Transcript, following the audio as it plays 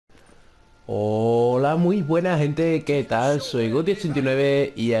Hola, muy buena gente, ¿qué tal? Soy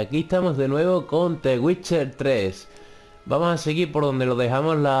Witcher3 y aquí estamos de nuevo con The Witcher 3. Vamos a seguir por donde lo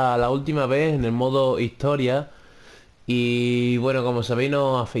dejamos la última vez en el modo historia. Y bueno, como sabéis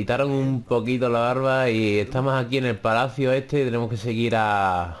nos afeitaron un poquito la barba y estamos aquí en el palacio este y tenemos que seguir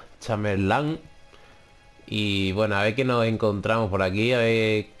a Chamerlán. Y bueno, a ver qué nos encontramos por aquí, a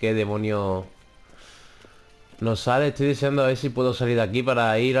ver qué demonios nos sale. Estoy deseando a ver si puedo salir de aquí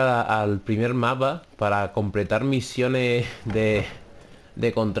para ir al primer mapa, para completar misiones de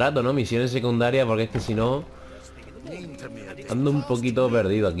contrato, ¿no? Misiones secundarias, porque es que si no ando un poquito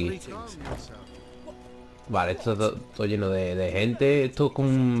perdido aquí. Vale, esto está todo lleno de gente. Esto es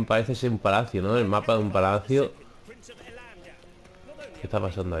como parece ser un palacio, ¿no? El mapa de un palacio. ¿Qué está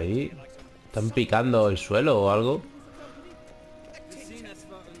pasando ahí? ¿Están picando el suelo o algo?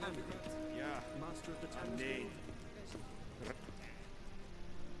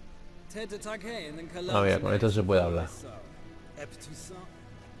 A ver, con esto se puede hablar.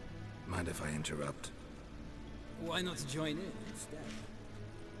 Mind if I interrupt? Why not join in instead?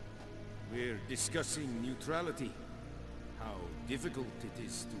 We're discussing neutrality. How difficult it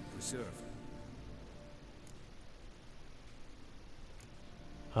is to preserve.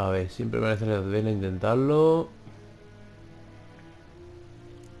 A ver, siempre merece la pena intentarlo.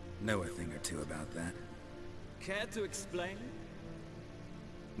 Know a thing or two about that. Care to explain?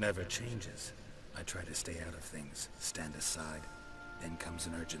 Never changes. I try to stay out of things, stand aside. Then comes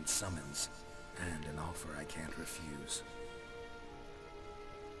an urgent summons, and an offer I can't refuse.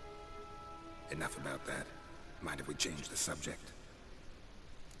 Enough about that. Mind if we change the subject?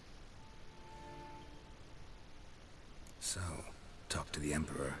 So, talk to the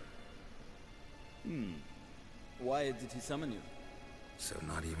Emperor. Why did he summon you? So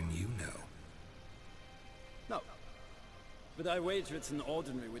not even you know. No. But I wager it's an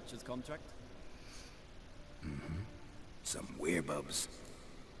ordinary witch's contract. Some werebubs.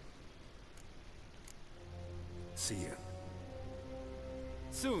 See ya.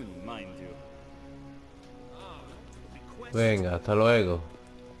 Soon, mind you. Venga, hasta luego.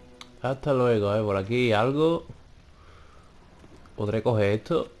 Hasta luego, por aquí algo. ¿Podré coger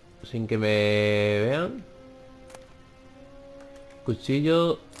esto sin que me vean?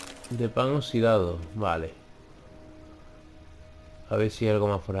 Cuchillo de pan oxidado. Vale. A ver si hay algo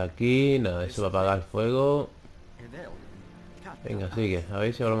más por aquí. Nada, eso va a apagar el fuego. Venga, sigue. A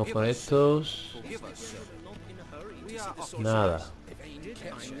ver si hablamos con estos. Nada.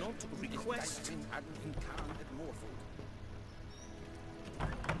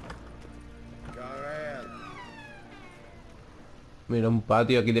 Mira, un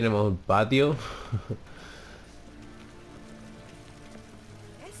patio. Aquí tenemos un patio.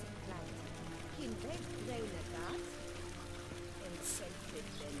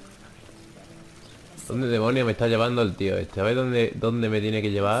 ¿Dónde demonios me está llevando el tío este? A ver dónde me tiene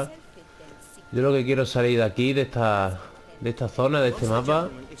que llevar. Yo lo que quiero es salir de aquí, de esta zona, de este mapa.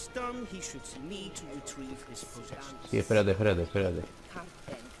 Sí, espérate.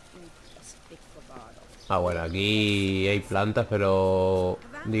 Ah, bueno, aquí hay plantas, pero...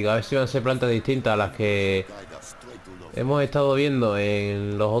 Digo, a ver si van a ser plantas distintas a las que hemos estado viendo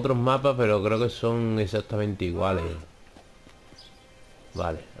en los otros mapas, pero creo que son exactamente iguales.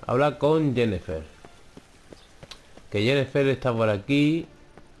 Vale, habla con Jennifer. Que Jennifer está por aquí.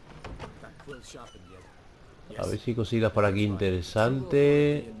 A ver si hay cositas por aquí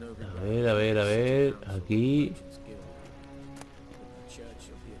interesantes. A ver. Aquí.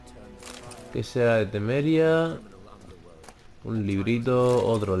 ¿Qué será de Temeria? Un librito,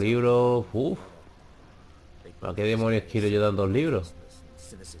 otro libro. Uf. ¿A qué demonios quiero yo tantos libros?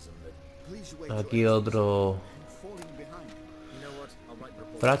 Aquí otro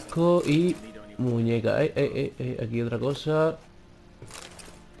frasco y muñeca. Aquí otra cosa.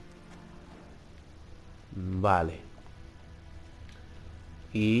 Vale.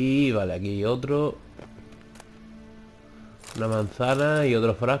 Y vale, aquí hay otro. Una manzana y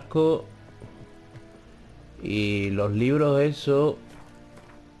otro frasco. Y los libros, eso.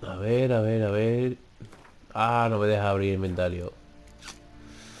 A ver. Ah, no me deja abrir el inventario.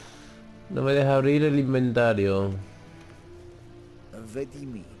 No me deja abrir el inventario.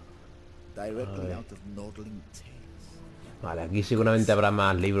 Vale, aquí seguramente habrá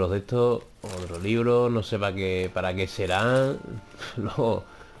más libros de estos. Otro libro, no sé para qué serán. Los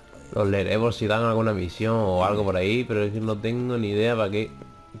leeremos si dan alguna misión o algo por ahí, pero es que no tengo ni idea para qué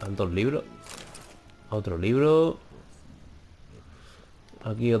tantos libros. Otro libro.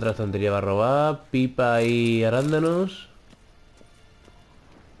 Aquí otra estantería va a robar. Pipa y arándanos.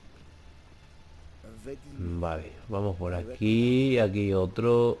 Vale, Vamos por aquí, aquí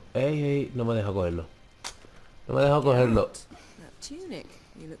otro. ¡Ey, ey! No me deja cogerlo. No me deja cogerlo. That tunic,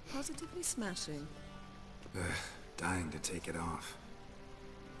 you look positively smashing. Dying to take it off.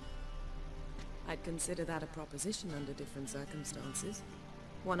 I'd consider that a proposition under different circumstances.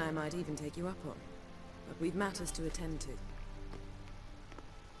 One I might even take you up on. But we've matters to attend to.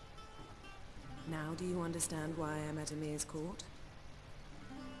 Now do you understand why I'm at Emir's court?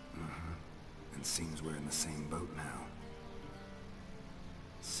 And seems we're in the same boat now.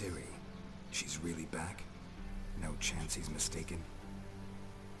 Ciri, she's really back? No chance he's mistaken?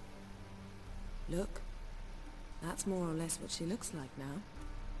 Look, that's more or less what she looks like now.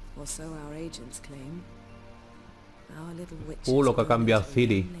 Or so our agents claim. Our little witch. Lo que ha cambiado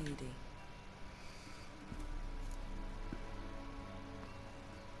Ciri.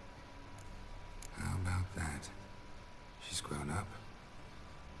 How about that? She's grown up.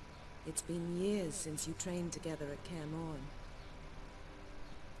 It's been years since you trained together at Kaer Morhen.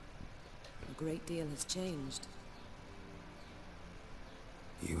 A great deal has changed.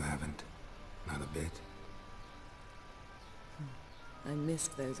 You haven't. Not a bit. I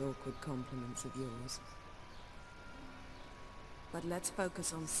missed those awkward compliments of yours. But let's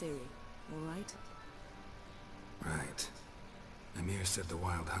focus on Ciri, all right? Right. Emir said the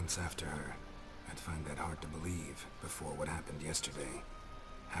Wild Hunt's after her. I'd find that hard to believe before what happened yesterday.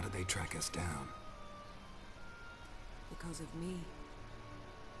 How did they track us down? Because of me.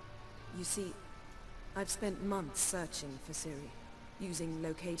 You see, I've spent months searching for Ciri, using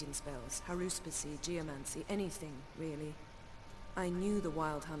locating spells, haruspicy, geomancy, anything, really. I knew the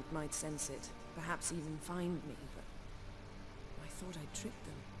Wild Hunt might sense it, perhaps even find me, but I thought I'd tricked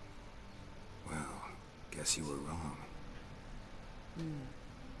them. Well, guess you were wrong.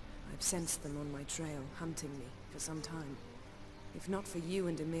 I've sensed them on my trail, hunting me, for some time. If not for you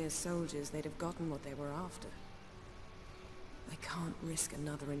and Emir's soldiers, they'd have gotten what they were after. I can't risk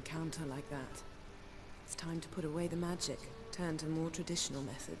another encounter like that. It's time to put away the magic, turn to more traditional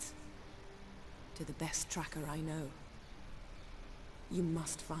methods. To the best tracker I know. You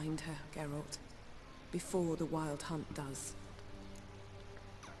must find her, Geralt, before the Wild Hunt does.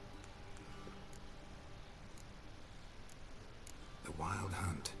 The Wild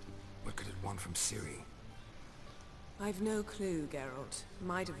Hunt? What could it want from Ciri? I've no clue, Geralt.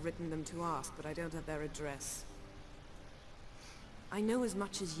 Might have written them to ask, but I don't have their address. I know as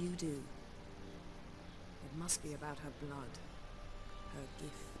much as you do. It must be about her blood. Her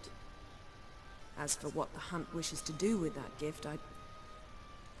gift. As for what the Hunt wishes to do with that gift, I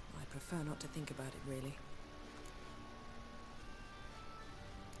prefer not to think about it, really.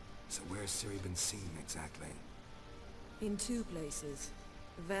 So where's Ciri been seen, exactly? In two places.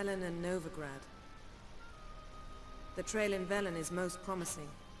 Velen and Novigrad. The trail in Velen is most promising.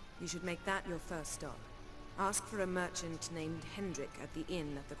 You should make that your first stop. Ask for a merchant named Hendrik at the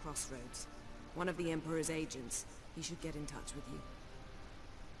inn at the crossroads. One of the Emperor's agents. He should get in touch with you.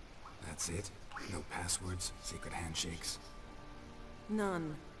 That's it? No passwords? Secret handshakes?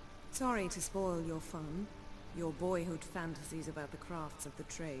 None. Sorry to spoil your fun. Your boyhood fantasies about the crafts of the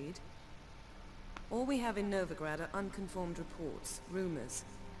trade. All we have in Novigrad are unconfirmed reports, rumors.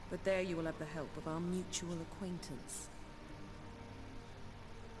 But there you will have the help of our mutual acquaintance.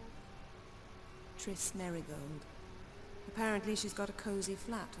 Triss Merigold. Apparently she's got a cozy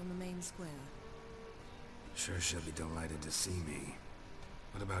flat on the main square. Sure she'll be delighted to see me.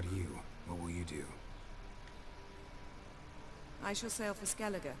 What about you? What will you do? I shall sail for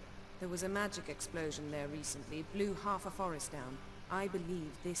Skellige. There was a magic explosion there recently, blew half a forest down. I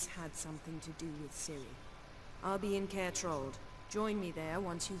believe this had something to do with Ciri. I'll be in Caer Trold. Join me there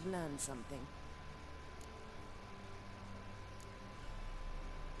once you've learned something.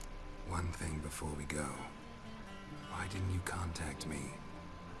 One thing before we go. Why didn't you contact me?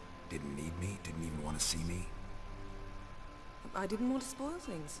 Didn't need me? Didn't even want to see me? I didn't want to spoil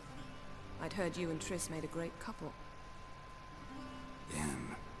things. I'd heard you and Triss made a great couple.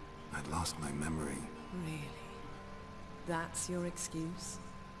 Yen, I'd lost my memory. Really? That's your excuse?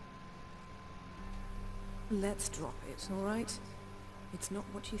 Let's drop it, all right? It's not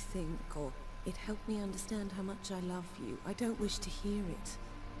what you think, or it helped me understand how much I love you. I don't wish to hear it.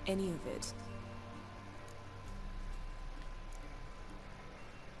 Any of it.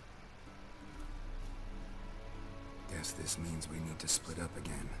 Guess this means we need to split up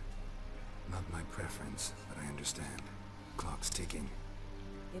again. Not my preference, but I understand. Clock's ticking.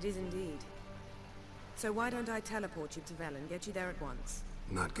 It is indeed. So why don't I teleport you to Velen, get you there at once?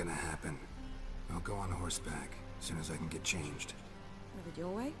 Not gonna happen. I'll go on horseback, as soon as I can get changed. Have it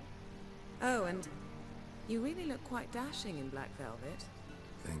your way? Oh, and you really look quite dashing in black velvet.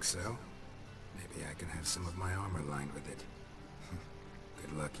 Think so? Maybe I can have some of my armor lined with it.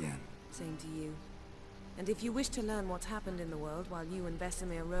 Good luck, Yen. Same to you. And if you wish to learn what's happened in the world while you and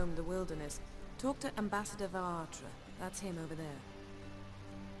Vesemir roamed the wilderness, talk to Ambassador Varatra. That's him over there.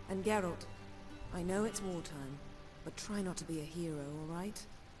 And Geralt, I know it's wartime, but try not to be a hero, all right?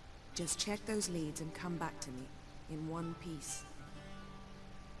 Just check those leads and come back to me, in one piece.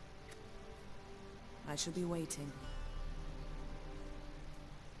 I shall be waiting.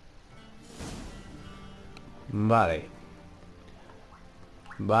 Vale.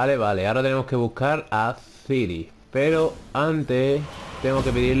 Vale, vale. Ahora tenemos que buscar a Ciri. Pero antes tengo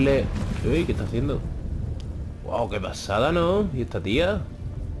que pedirle... Uy, ¿qué está haciendo? Wow, qué pasada, ¿no? ¿Y esta tía?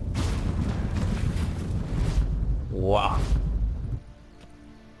 Wow.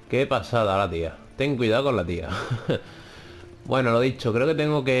 Qué pasada la tía. Ten cuidado con la tía. Bueno, lo dicho, creo que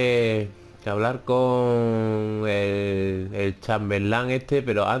tengo que hablar con el chambelán este,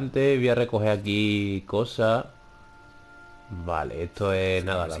 pero antes voy a recoger aquí cosas. Vale, esto es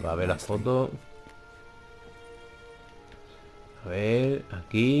nada, para ver las fotos. A ver,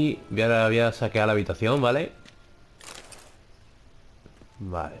 aquí voy a saquear la habitación, ¿vale?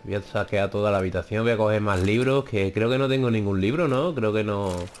 Vale, voy a saquear toda la habitación. Voy a coger más libros, que creo que no tengo ningún libro, ¿no? Creo que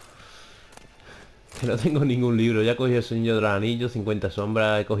no... Que no tengo ningún libro. Ya he cogido el Señor de los Anillos, 50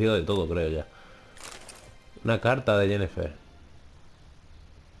 sombras. He cogido de todo, creo ya. Una carta de Yennefer.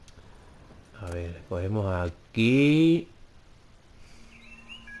 A ver, cogemos aquí.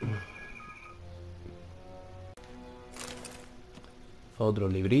 Otro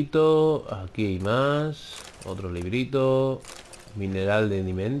librito. Aquí hay más. Otro librito. Mineral de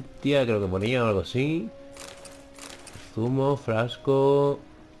Dimentia, creo que ponía o algo así. Zumo, frasco.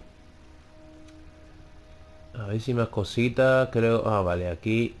 A ver si más cositas, creo... Ah, vale,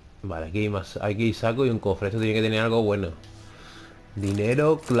 aquí... Vale, aquí hay más... Aquí hay saco y un cofre. Esto tiene que tener algo bueno.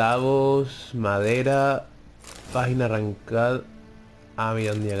 Dinero, clavos, madera, página arrancada. Ah,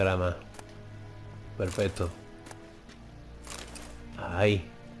 mira, un diagrama. Perfecto. Ahí.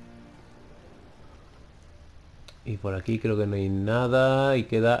 Y por aquí creo que no hay nada. Y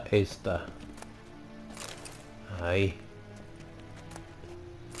queda esta. Ahí.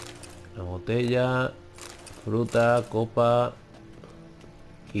 La botella. Fruta, copa.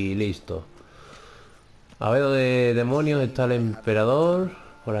 Y listo. A ver dónde demonios está el emperador.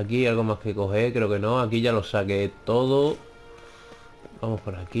 Por aquí algo más que coger. Creo que no. Aquí ya lo saqué todo. Vamos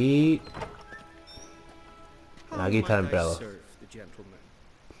por aquí. Aquí está el emperador.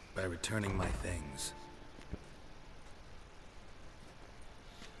 By returning my things.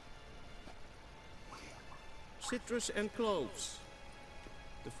 Citrus and cloves.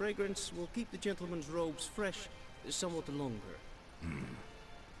 The fragrance will keep the gentleman's robes fresh somewhat longer.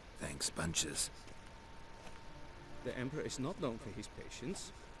 Thanks, bunches. The Emperor is not known for his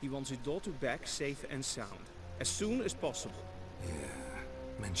patience. He wants his daughter back safe and sound, as soon as possible. Yeah,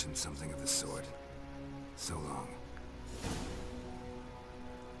 mentioned something of the sort. So long.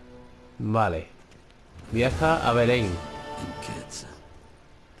 Vale. Viaja a Belén.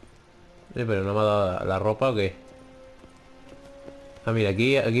 Pero no me ha dado la ropa o qué. Ah, mira,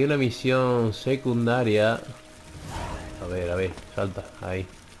 aquí hay una misión secundaria. A ver, salta, ahí.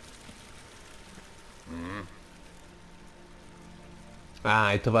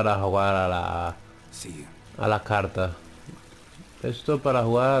 Ah, esto para jugar a las cartas. Esto para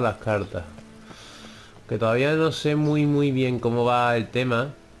jugar a las cartas. Que todavía no sé muy bien cómo va el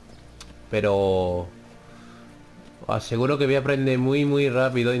tema. Pero... os aseguro que voy a aprender muy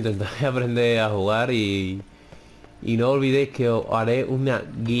rápido. Intentaré aprender a jugar y no olvidéis que os haré una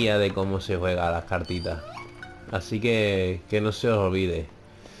guía de cómo se juega a las cartitas. Así que no se os olvide.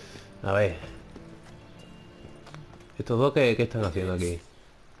 A ver. ¿Estos dos qué están haciendo aquí?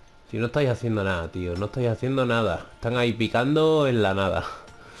 Si no estáis haciendo nada, tío. No estáis haciendo nada. Están ahí picando en la nada.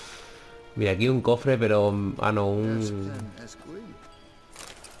 Mira, aquí un cofre, pero... Ah, no, un...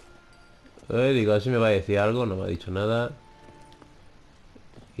 digo, a ver si me va a decir algo. No me ha dicho nada.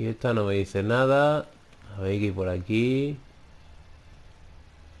 Y esta no me dice nada. A ver, que por aquí...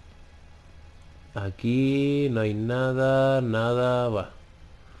 Aquí no hay nada, va.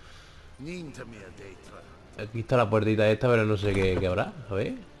 Aquí está la puertita esta, pero no sé qué habrá. A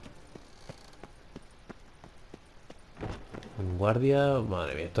ver. Un guardia.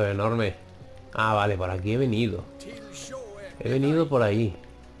 Madre mía, esto es enorme. Ah, vale, por aquí he venido. He venido por ahí.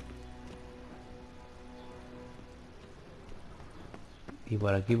 Y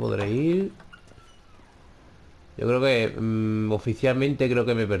por aquí podré ir. Yo creo que oficialmente creo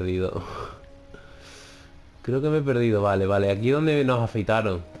que me he perdido. Creo que me he perdido, vale. Aquí donde nos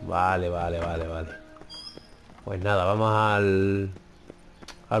afeitaron. Vale. Pues nada, vamos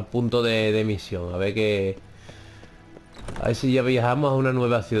al punto de misión. A ver que... A ver si ya viajamos a una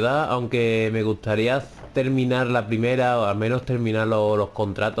nueva ciudad. Aunque me gustaría terminar la primera, o al menos terminar los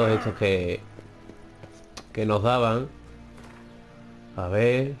contratos estos que nos daban. A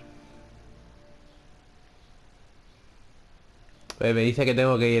ver... Pues me dice que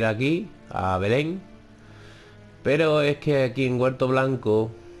tengo que ir aquí, a Belén. Pero es que aquí en Huerto Blanco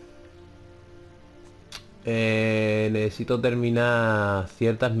necesito terminar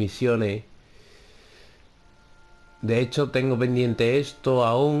ciertas misiones. De hecho tengo pendiente esto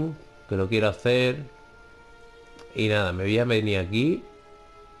aún, que lo quiero hacer. Y nada, me voy a venir aquí.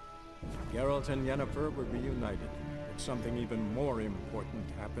 Geralt and Yennefer were reunited, but something even more important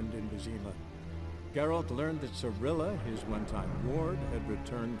happened in Vizima. Geralt learned that Cirilla, his one-time ward, had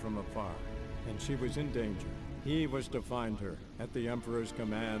returned from afar, and she was in danger. He was to find her, at the Emperor's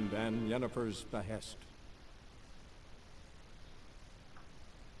command and Yennefer's behest.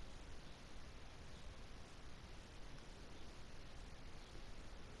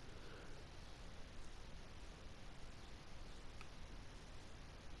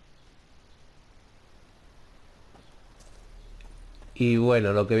 Y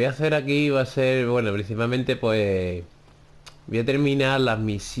bueno, lo que voy a hacer aquí va a ser, bueno, principalmente pues... Voy a terminar las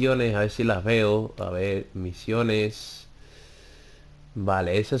misiones, a ver si las veo. A ver, misiones...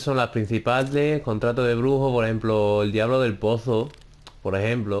 Vale, esas son las principales. Contrato de brujo, por ejemplo, el Diablo del Pozo, por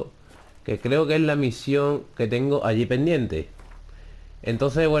ejemplo, que creo que es la misión que tengo allí pendiente.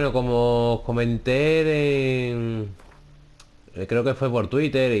 Entonces, bueno, como os comenté creo que fue por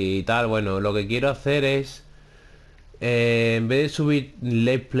Twitter y tal, bueno, lo que quiero hacer es... en vez de subir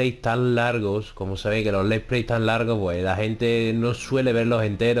let's plays tan largos, como sabéis que los let's plays tan largos, pues la gente no suele verlos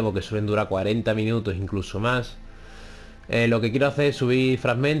enteros porque suelen durar 40 minutos, incluso más. Lo que quiero hacer es subir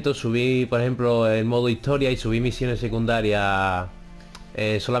fragmentos, subir por ejemplo el modo historia y subir misiones secundarias,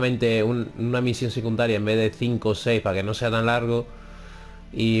 solamente una misión secundaria en vez de 5 o 6 para que no sea tan largo.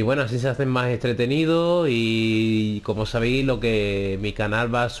 Y bueno, así se hacen más entretenidos. Y como sabéis, lo que mi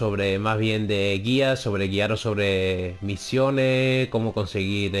canal va sobre más bien de guías, sobre guiaros sobre misiones, cómo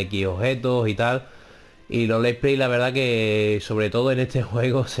conseguir X objetos y tal. Y los let's play la verdad que sobre todo en este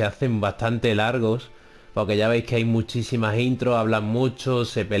juego se hacen bastante largos, porque ya veis que hay muchísimas intros, hablan mucho,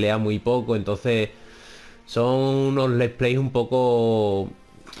 se pelea muy poco. Entonces son unos let's play un poco...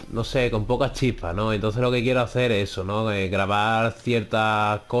 no sé, con pocas chispas, ¿no? Entonces lo que quiero hacer es eso, ¿no? Grabar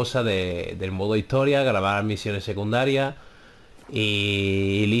ciertas cosas del modo historia, grabar misiones secundarias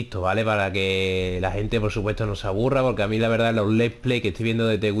y listo, ¿vale? Para que la gente, por supuesto, no se aburra, porque a mí la verdad los let's play que estoy viendo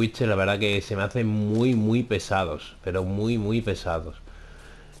de The Witcher, la verdad que se me hacen muy pesados, pero muy pesados.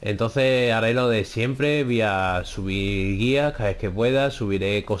 Entonces haré lo de siempre, voy a subir guías cada vez que pueda,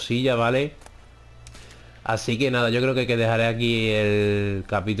 subiré cosillas, ¿vale? Así que nada, yo creo que dejaré aquí el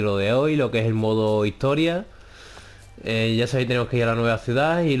capítulo de hoy, lo que es el modo historia. Ya sabéis, tenemos que ir a la nueva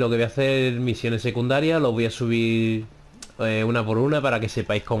ciudad y lo que voy a hacer, misiones secundarias, los voy a subir una por una para que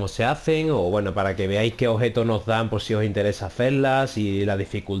sepáis cómo se hacen, o bueno, para que veáis qué objetos nos dan por si os interesa hacerlas y la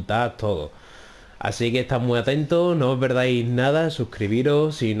dificultad, todo. Así que estad muy atentos, no os perdáis nada,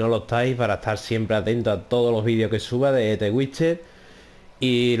 suscribiros si no lo estáis para estar siempre atentos a todos los vídeos que suba de The Witcher.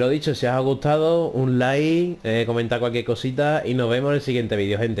 Y lo dicho, si os ha gustado, un like, comentar cualquier cosita y nos vemos en el siguiente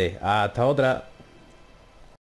vídeo, gente. Hasta otra.